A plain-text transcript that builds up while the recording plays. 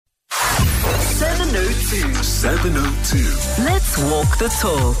702. 702. Let's walk the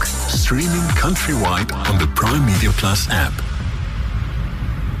talk. Streaming countrywide on the Prime Media Plus app.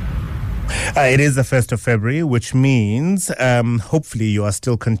 It is the 1st of February, which means hopefully you are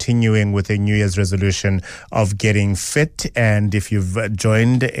still continuing with a New Year's resolution of getting fit. And if you've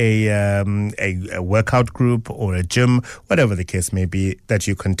joined a workout group or a gym, whatever the case may be, that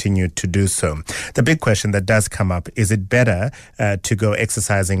you continue to do so. The big question that does come up, is it better to go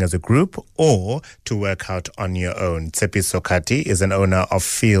exercising as a group or to work out on your own? Tshepiso Kati is an owner of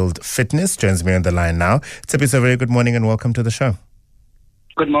Field Fitness, joins me on the line now. Tshepiso, very good morning and welcome to the show.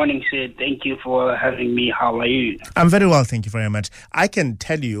 Good morning, Sid. Thank you for having me. How are you? I'm very well, thank you very much. I can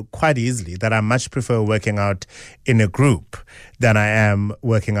tell you quite easily that I much prefer working out in a group than I am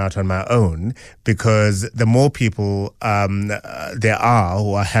working out on my own, because the more people there are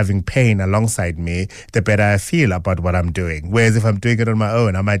who are having pain alongside me, the better I feel about what I'm doing. Whereas if I'm doing it on my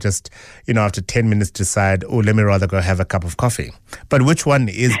own, I might just, after 10 minutes decide, let me rather go have a cup of coffee. But which one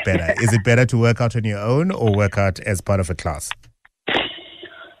is better? Is it better to work out on your own or work out as part of a class?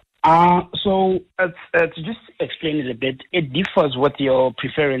 So to just explain it a bit, it differs with your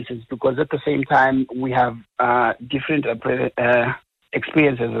preferences, because at the same time we have different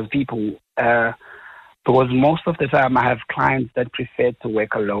experiences as people. Because most of the time I have clients that prefer to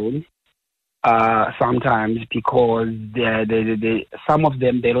work alone. Sometimes because some of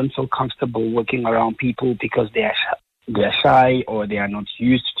them, they don't feel comfortable working around people because they are shy or they are not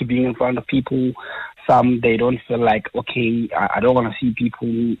used to being in front of people. Some, they don't feel like, okay, I don't want to see people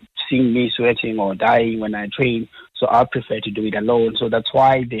seeing me sweating or dying when I train, so I prefer to do it alone. So that's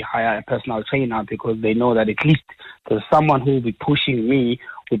why they hire a personal trainer, because they know that at least there's someone who will be pushing me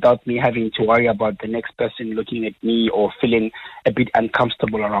without me having to worry about the next person looking at me or feeling a bit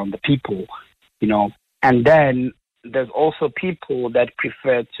uncomfortable around the people, And then there's also people that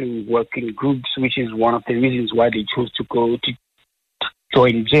prefer to work in groups, which is one of the reasons why they chose to go to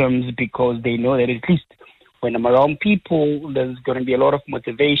join gyms, because they know that at least when I'm around people, there's going to be a lot of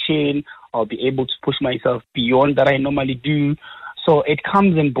motivation. I'll be able to push myself beyond that I normally do. So it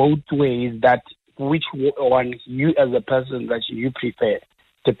comes in both ways, that which one you as a person that you prefer,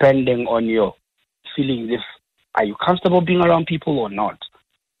 depending on your feelings. If are you comfortable being around people or not,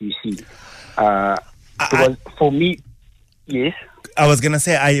 you see. Because for me, yes. I was going to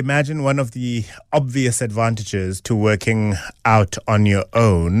say, I imagine one of the obvious advantages to working out on your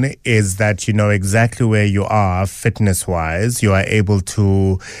own is that you know exactly where you are fitness-wise. You are able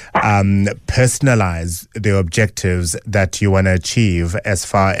to personalize the objectives that you want to achieve, as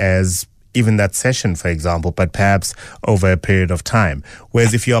far as even that session, for example, but perhaps over a period of time.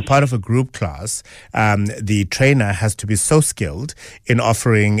 Whereas if you're part of a group class, the trainer has to be so skilled in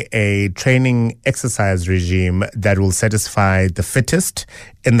offering a training exercise regime that will satisfy the fittest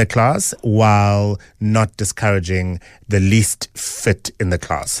in the class while not discouraging the least fit in the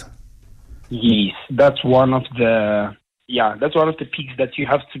class. Yes, that's one of the peaks that you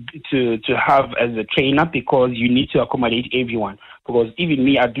have to have as a trainer, because you need to accommodate everyone. Because even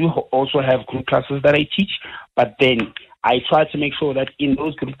me, I do also have group classes that I teach, but then I try to make sure that in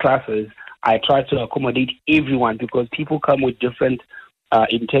those group classes, I try to accommodate everyone, because people come with different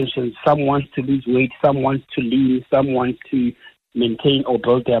intentions. Some wants to lose weight, some wants to lean, some wants to maintain or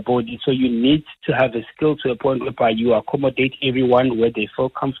build their body. So you need to have a skill to a point whereby you accommodate everyone where they feel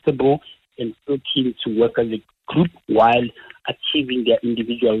comfortable and still keen to work as a group while achieving their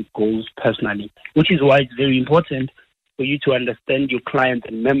individual goals personally, which is why it's very important for you to understand your clients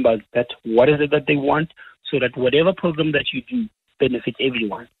and members, that what is it that they want, so that whatever program that you do benefits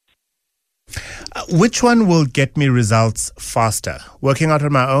everyone. Which one will get me results faster? Working out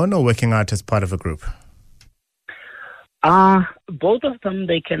on my own or working out as part of a group? Both of them,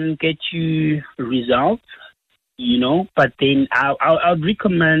 they can get you results, but then I'd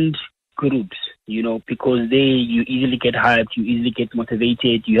recommend groups, because you easily get hyped, you easily get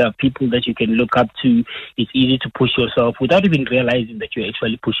motivated, you have people that you can look up to. It's easy to push yourself without even realizing that you're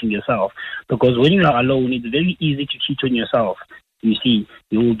actually pushing yourself. Because when you are alone, it's very easy to cheat on yourself. You see,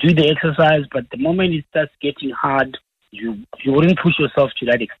 you will do the exercise, but the moment it starts getting hard, you wouldn't push yourself to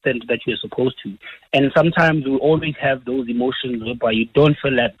that extent that you're supposed to. And sometimes we always have those emotions whereby you don't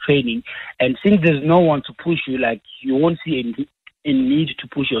feel like training. And since there's no one to push you, like you won't see any need to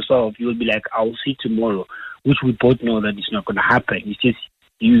push yourself, you will be like, I'll see tomorrow, which we both know that it's not going to happen. It's just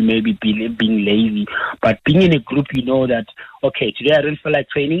you maybe being lazy. But being in a group, you know that, okay, today I don't feel like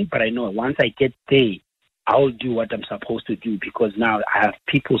training, but I know once I get there, I'll do what I'm supposed to do, because now I have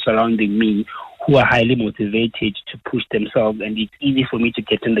people surrounding me who are highly motivated to push themselves, and it's easy for me to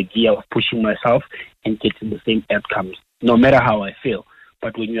get in the gear of pushing myself and getting the same outcomes, no matter how I feel.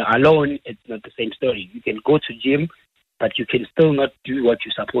 But when you're alone, it's not the same story. You can go to gym, but you can still not do what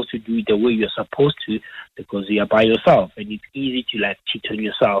you're supposed to do the way you're supposed to because you are by yourself, and it's easy to like cheat on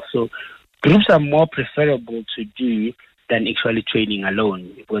yourself. So groups are more preferable to do than actually training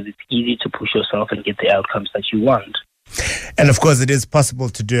alone because it's easy to push yourself and get the outcomes that you want. And of course, it is possible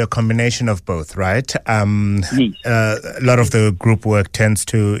to do a combination of both, right? Yes. A lot of the group work tends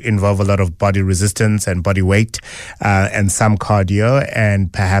to involve a lot of body resistance and body weight and some cardio.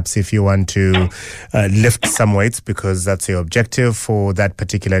 And perhaps if you want to lift some weights because that's your objective for that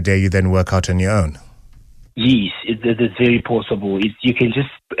particular day, you then work out on your own. Yes, it's very possible. You can just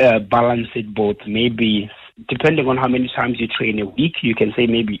balance it both. Maybe depending on how many times you train a week, you can say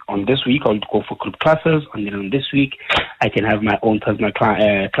maybe on this week I'll go for group classes, and then on this week I can have my own personal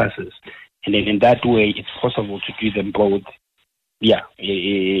classes. And then in that way, it's possible to do them both. Yeah,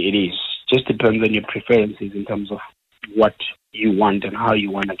 it is. Just depends on your preferences in terms of what you want and how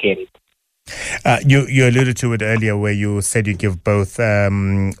you want to get it. You alluded to it earlier where you said you give both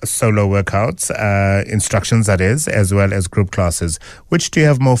solo workouts, instructions that is, as well as group classes. Which do you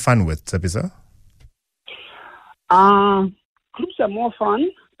have more fun with, Tshepiso? Groups are more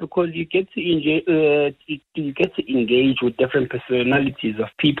fun because you get to engage with different personalities of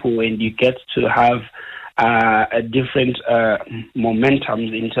people, and you get to have a different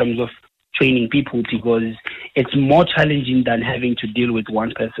momentums in terms of training people, because it's more challenging than having to deal with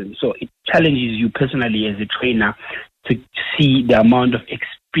one person. So it challenges you personally as a trainer to see the amount of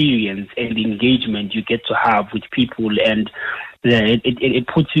experience and engagement you get to have with people, and it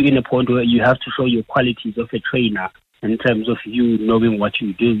puts you in a point where you have to show your qualities of a trainer in terms of you knowing what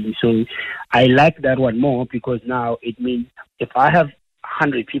you're doing. So I like that one more because now it means if I have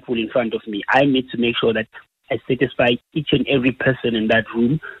 100 people in front of me, I need to make sure that I satisfy each and every person in that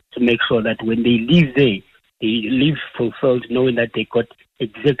room to make sure that when they leave there, they leave fulfilled, knowing that they got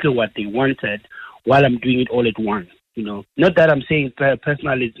exactly what they wanted while I'm doing it all at once. You know, not that I'm saying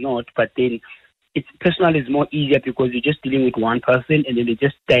personal is not, but then it's personal is more easier because you're just dealing with one person, and then they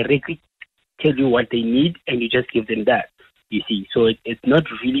just directly tell you what they need, and you just give them that. You see, so it's not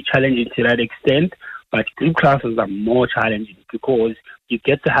really challenging to that extent, but group classes are more challenging because you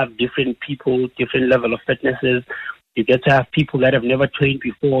get to have different people, different level of fitnesses. You get to have people that have never trained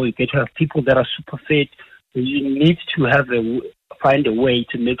before. You get to have people that are super fit. You need to find a way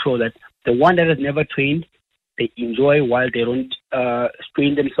to make sure that the one that has never trained, they enjoy while they don't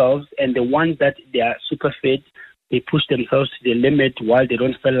strain themselves, and the ones that they are super fit, they push themselves to the limit while they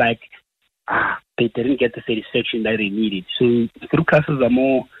don't feel like they didn't get the satisfaction that they needed. So group classes are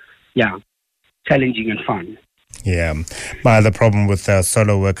more, challenging and fun. Yeah. My other problem with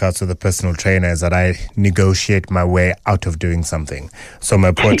solo workouts with a personal trainer is that I negotiate my way out of doing something. So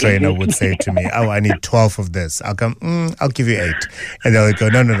my poor trainer would say to me, I need 12 of this. I'll come, I'll give you 8. And they'll go,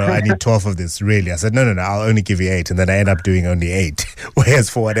 no, I need 12 of this, really. I said, no, I'll only give you 8. And then I end up doing only 8. Whereas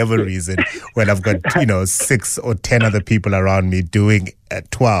for whatever reason, when I've got, 6 or 10 other people around me doing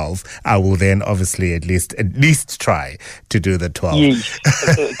 12, I will then obviously at least try to do the 12. Yes,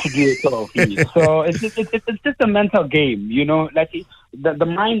 to do the 12. Yes. So it's just a mental game, like the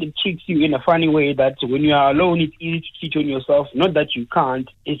mind tricks you in a funny way that when you are alone, it's easy to cheat on yourself. Not that you can't,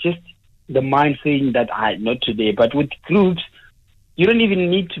 it's just the mind saying that not today. But with groups, you don't even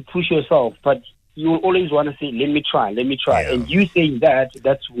need to push yourself, but you always want to say, let me try. Yeah. And you saying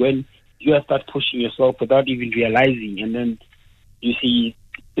that's when you start pushing yourself without even realizing, and then you see,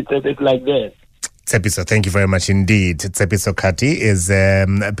 it's like that. Tshepiso, thank you very much indeed. Tshepiso Kati is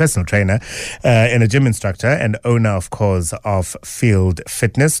a personal trainer and a gym instructor and owner, of course, of Field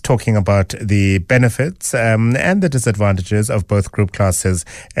Fitness, talking about the benefits and the disadvantages of both group classes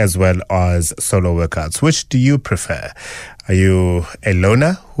as well as solo workouts. Which do you prefer? Are you a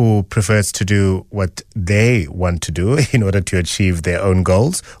loner who prefers to do what they want to do in order to achieve their own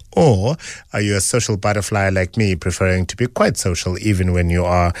goals? Or are you a social butterfly like me, preferring to be quite social even when you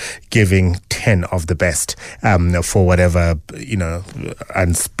are giving 10 of the best for whatever,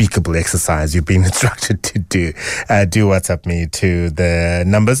 unspeakable exercise you've been instructed to do? Do WhatsApp me to the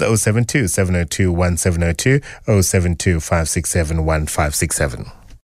numbers 072 702 1702, 072 567 1567.